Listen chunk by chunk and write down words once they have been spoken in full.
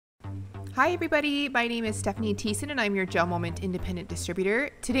Hi everybody, my name is Stephanie Thiessen and I'm your GelMoment independent distributor.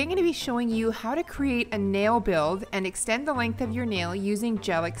 Today I'm going to be showing you how to create a nail build and extend the length of your nail using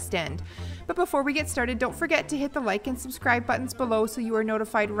Gel Extend. But before we get started, don't forget to hit the like and subscribe buttons below so you are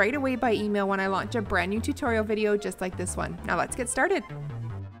notified right away by email when I launch a brand new tutorial video just like this one. Now let's get started.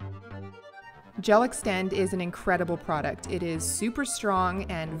 Gel Extend is an incredible product. It is super strong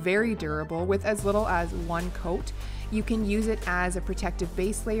and very durable with as little as one coat. You can use it as a protective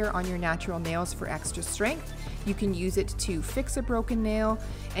base layer on your natural nails for extra strength. You can use it to fix a broken nail,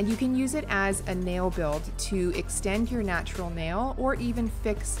 and you can use it as a nail build to extend your natural nail or even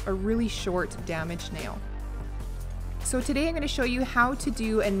fix a really short damaged nail. So today I'm going to show you how to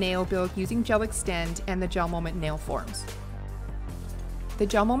do a nail build using Gel Extend and the GelMoment nail forms. The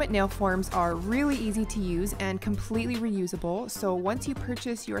GelMoment nail forms are really easy to use and completely reusable, so once you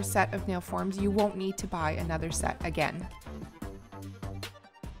purchase your set of nail forms, you won't need to buy another set again.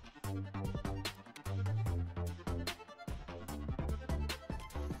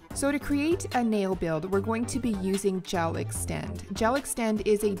 So to create a nail build, we're going to be using Gel Extend. Gel Extend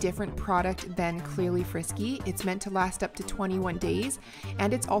is a different product than Clearly Frisky. It's meant to last up to 21 days,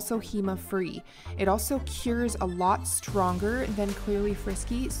 and it's also HEMA-free. It also cures a lot stronger than Clearly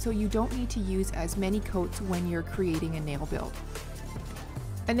Frisky, so you don't need to use as many coats when you're creating a nail build.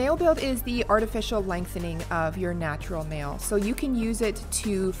 A nail build is the artificial lengthening of your natural nail, so you can use it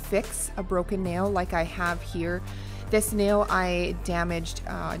to fix a broken nail like I have here. This nail I damaged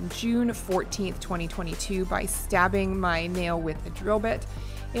on June 14th, 2022 by stabbing my nail with a drill bit.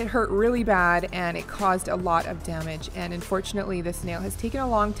 It hurt really bad and it caused a lot of damage, and unfortunately this nail has taken a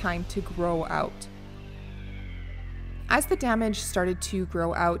long time to grow out. As the damage started to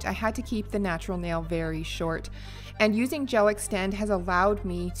grow out, I had to keep the natural nail very short, and using Gel Extend has allowed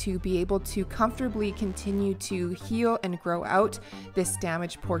me to be able to comfortably continue to heal and grow out this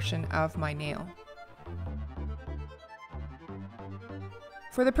damaged portion of my nail.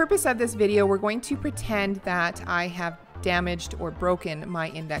 For the purpose of this video, we're going to pretend that I have damaged or broken my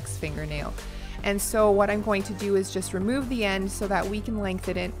index fingernail. And so what I'm going to do is just remove the end so that we can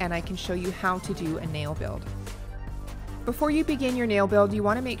lengthen it and I can show you how to do a nail build. Before you begin your nail build, you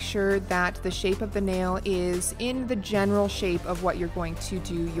want to make sure that the shape of the nail is in the general shape of what you're going to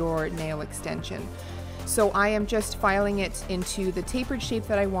do your nail extension. So I am just filing it into the tapered shape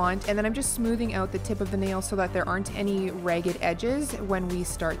that I want, and then I'm just smoothing out the tip of the nail so that there aren't any ragged edges when we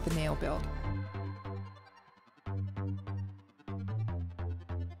start the nail build.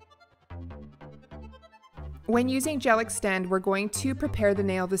 When using Gel Extend, we're going to prepare the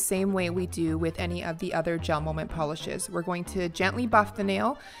nail the same way we do with any of the other GelMoment polishes. We're going to gently buff the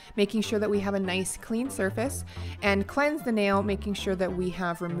nail, making sure that we have a nice clean surface, and cleanse the nail, making sure that we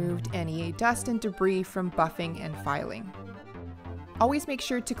have removed any dust and debris from buffing and filing. Always make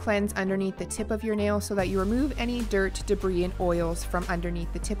sure to cleanse underneath the tip of your nail so that you remove any dirt, debris, and oils from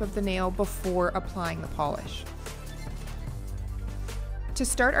underneath the tip of the nail before applying the polish. To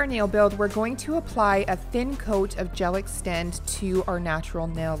start our nail build, we're going to apply a thin coat of Gel Extend to our natural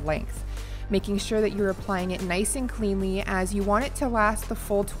nail length, making sure that you're applying it nice and cleanly, as you want it to last the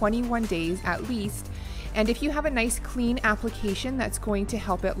full 21 days at least. And if you have a nice clean application, that's going to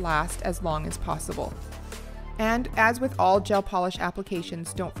help it last as long as possible. And as with all gel polish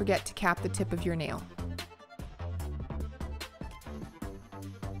applications, don't forget to cap the tip of your nail.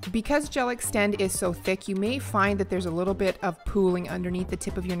 Because Gel Extend is so thick, you may find that there's a little bit of pooling underneath the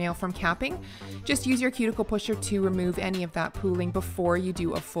tip of your nail from capping. Just use your cuticle pusher to remove any of that pooling before you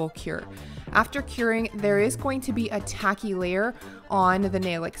do a full cure. After curing, there is going to be a tacky layer on the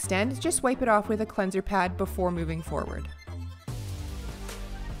nail extend. Just wipe it off with a cleanser pad before moving forward.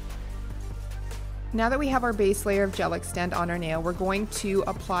 Now that we have our base layer of Gel Extend on our nail, we're going to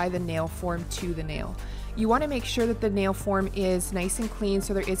apply the nail form to the nail. You want to make sure that the nail form is nice and clean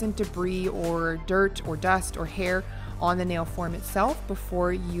so there isn't debris or dirt or dust or hair on the nail form itself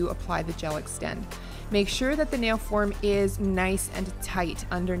before you apply the Gel Extend. Make sure that the nail form is nice and tight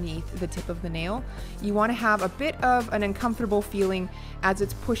underneath the tip of the nail. You want to have a bit of an uncomfortable feeling as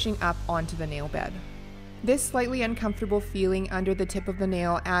it's pushing up onto the nail bed. This slightly uncomfortable feeling under the tip of the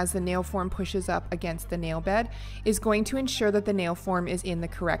nail as the nail form pushes up against the nail bed is going to ensure that the nail form is in the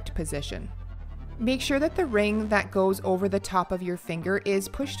correct position. Make sure that the ring that goes over the top of your finger is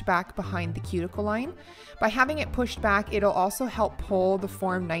pushed back behind the cuticle line. By having it pushed back, it'll also help pull the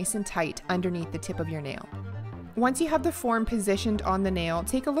form nice and tight underneath the tip of your nail. Once you have the form positioned on the nail,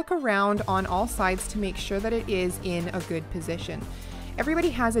 take a look around on all sides to make sure that it is in a good position.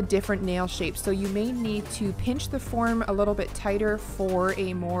 Everybody has a different nail shape, so you may need to pinch the form a little bit tighter for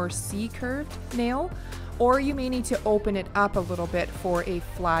a more C-curved nail, or you may need to open it up a little bit for a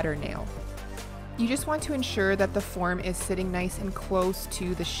flatter nail. You just want to ensure that the form is sitting nice and close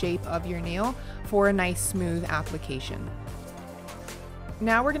to the shape of your nail for a nice smooth application.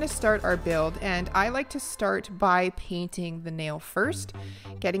 Now we're going to start our build, and I like to start by painting the nail first,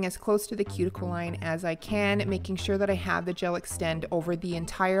 getting as close to the cuticle line as I can, making sure that I have the gel extend over the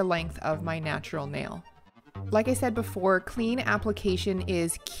entire length of my natural nail. Like I said before, clean application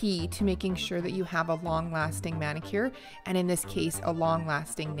is key to making sure that you have a long-lasting manicure, and in this case, a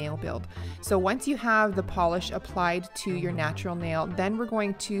long-lasting nail build. So once you have the polish applied to your natural nail, then we're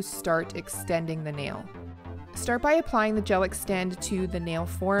going to start extending the nail. Start by applying the gel extend to the nail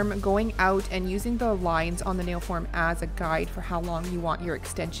form, going out and using the lines on the nail form as a guide for how long you want your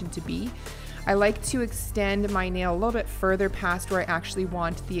extension to be. I like to extend my nail a little bit further past where I actually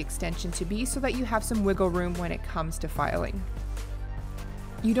want the extension to be so that you have some wiggle room when it comes to filing.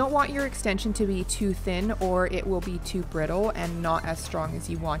 You don't want your extension to be too thin or it will be too brittle and not as strong as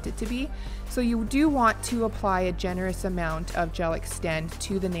you want it to be. So you do want to apply a generous amount of gel extend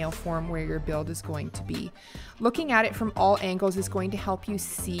to the nail form where your build is going to be. Looking at it from all angles is going to help you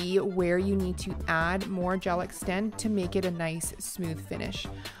see where you need to add more gel extend to make it a nice smooth finish.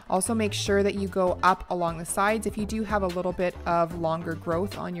 Also make sure that you go up along the sides if you do have a little bit of longer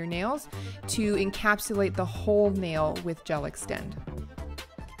growth on your nails to encapsulate the whole nail with gel extend.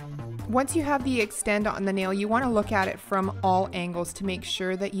 Once you have the extend on the nail, you want to look at it from all angles to make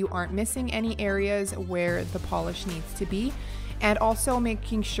sure that you aren't missing any areas where the polish needs to be, and also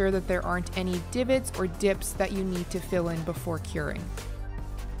making sure that there aren't any divots or dips that you need to fill in before curing.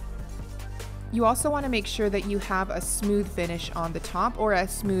 You also want to make sure that you have a smooth finish on the top, or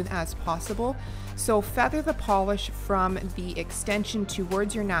as smooth as possible. So feather the polish from the extension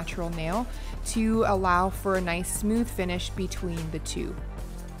towards your natural nail to allow for a nice smooth finish between the two.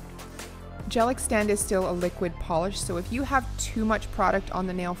 Gel extend is still a liquid polish, so if you have too much product on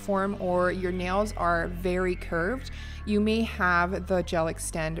the nail form or your nails are very curved, you may have the gel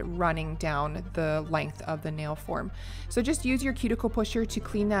extend running down the length of the nail form. So just use your cuticle pusher to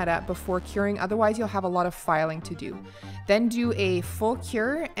clean that up before curing, otherwise you'll have a lot of filing to do. Then do a full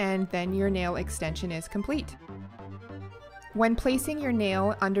cure and then your nail extension is complete. When placing your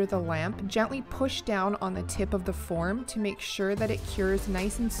nail under the lamp, gently push down on the tip of the form to make sure that it cures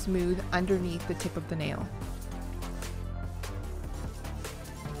nice and smooth underneath the tip of the nail.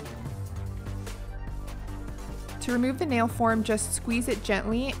 To remove the nail form, just squeeze it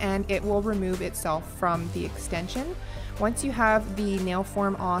gently and it will remove itself from the extension. Once you have the nail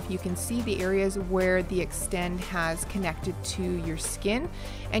form off, you can see the areas where the extend has connected to your skin,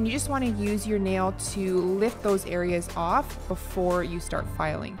 and you just want to use your nail to lift those areas off before you start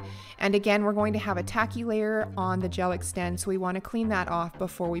filing. And again, we're going to have a tacky layer on the gel extend, so we want to clean that off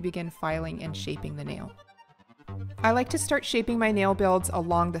before we begin filing and shaping the nail. I like to start shaping my nail builds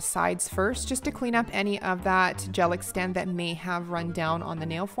along the sides first, just to clean up any of that gel extend that may have run down on the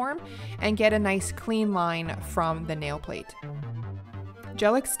nail form and get a nice clean line from the nail plate.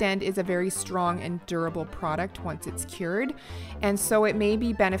 Gel extend is a very strong and durable product once it's cured, and so it may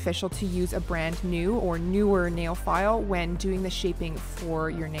be beneficial to use a brand new or newer nail file when doing the shaping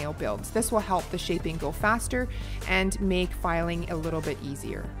for your nail builds. This will help the shaping go faster and make filing a little bit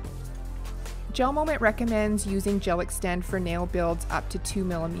easier. GelMoment recommends using gel extend for nail builds up to 2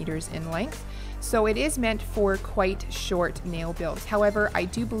 millimeters in length, so it is meant for quite short nail builds. However, I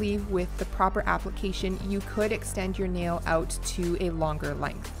do believe with the proper application, you could extend your nail out to a longer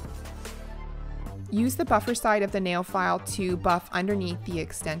length. Use the buffer side of the nail file to buff underneath the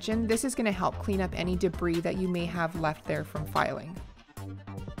extension. This is going to help clean up any debris that you may have left there from filing.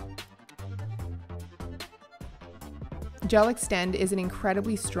 Gel extend is an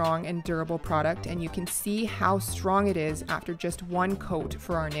incredibly strong and durable product, and you can see how strong it is after just one coat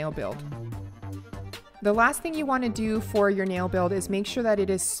for our nail build. The last thing you want to do for your nail build is make sure that it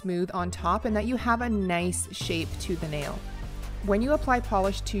is smooth on top and that you have a nice shape to the nail. When you apply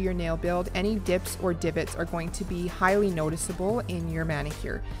polish to your nail build, any dips or divots are going to be highly noticeable in your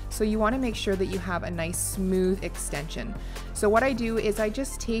manicure. So you want to make sure that you have a nice smooth extension. So what I do is I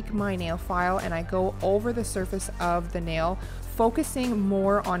just take my nail file and I go over the surface of the nail, focusing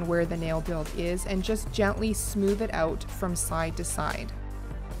more on where the nail build is, and just gently smooth it out from side to side.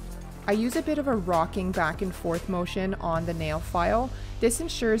 I use a bit of a rocking back and forth motion on the nail file. This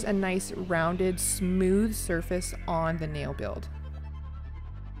ensures a nice rounded, smooth surface on the nail build.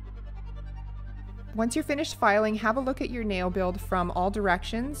 Once you're finished filing, have a look at your nail build from all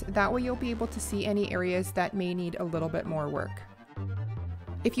directions. That way you'll be able to see any areas that may need a little bit more work.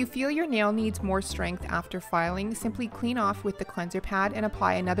 If you feel your nail needs more strength after filing, simply clean off with the cleanser pad and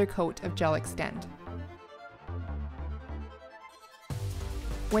apply another coat of gel extend.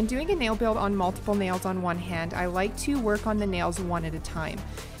 When doing a nail build on multiple nails on one hand, I like to work on the nails one at a time.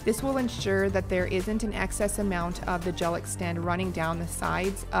 This will ensure that there isn't an excess amount of the gel extend running down the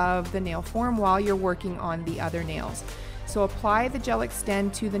sides of the nail form while you're working on the other nails. So apply the gel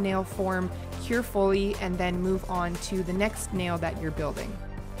extend to the nail form, cure fully, and then move on to the next nail that you're building.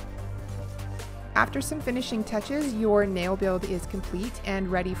 After some finishing touches, your nail build is complete and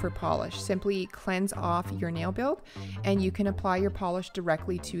ready for polish. Simply cleanse off your nail build and you can apply your polish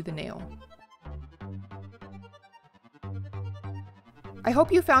directly to the nail. I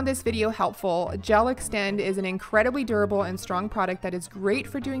hope you found this video helpful. Gel Extend is an incredibly durable and strong product that is great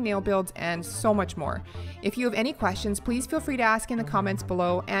for doing nail builds and so much more. If you have any questions, please feel free to ask in the comments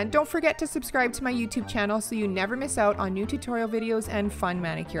below, and don't forget to subscribe to my YouTube channel so you never miss out on new tutorial videos and fun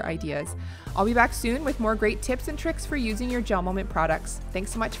manicure ideas. I'll be back soon with more great tips and tricks for using your GelMoment products.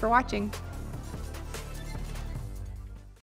 Thanks so much for watching.